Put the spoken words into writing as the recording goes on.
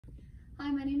Hi,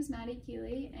 my name is Maddie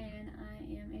Keeley, and I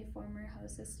am a former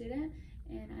HOSA student,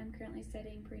 and I'm currently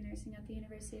studying pre-nursing at the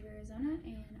University of Arizona,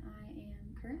 and I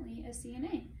am currently a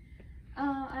CNA.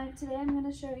 Today I'm going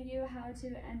to show you how to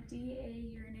empty a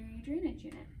urinary drainage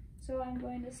unit. So I'm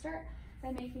going to start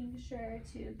by making sure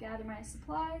to gather my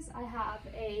supplies. I have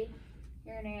a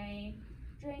urinary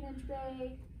drainage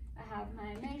bag, I have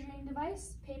my measuring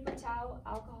device, paper towel,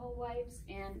 alcohol wipes,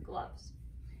 and gloves.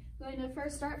 I'm going to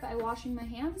first start by washing my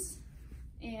hands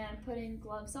and putting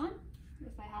gloves on,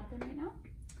 if I have them right now.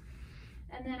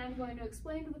 And then I'm going to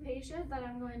explain to the patient that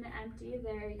I'm going to empty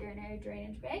their urinary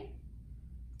drainage bag.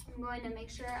 I'm going to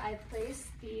make sure I place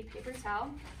the paper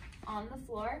towel on the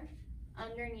floor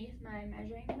underneath my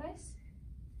measuring device.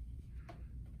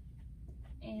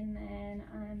 And then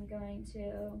I'm going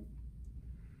to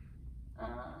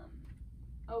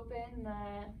open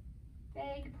the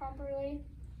bag properly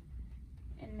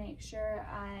and make sure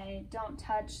I don't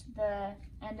touch the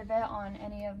end of it on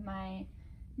any of my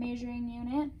measuring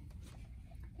unit.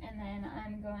 And then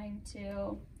I'm going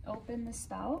to open the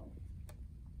spout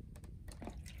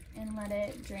and let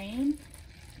it drain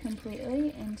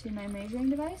completely into my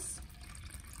measuring device.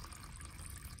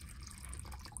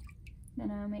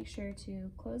 Then I'll make sure to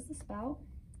close the spout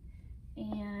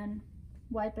and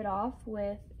wipe it off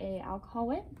with an alcohol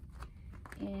wipe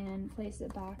and place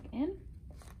it back in.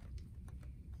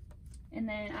 And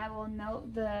then I will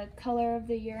note the color of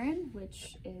the urine,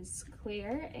 which is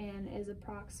clear and is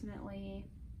approximately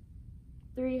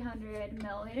 300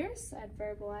 milliliters. I'd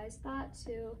verbalize that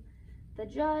to the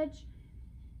judge.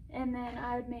 And then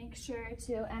I would make sure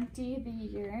to empty the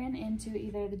urine into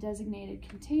either the designated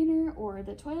container or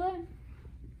the toilet.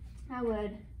 I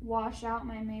would wash out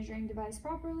my measuring device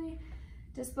properly,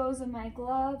 dispose of my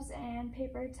gloves and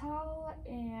paper towel,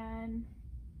 and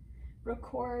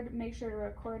make sure to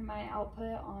record my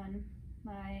output on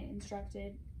my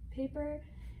instructed paper.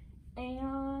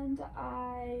 And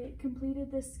I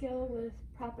completed this skill with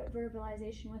proper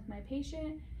verbalization with my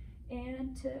patient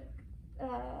and to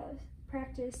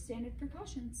practice standard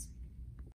precautions.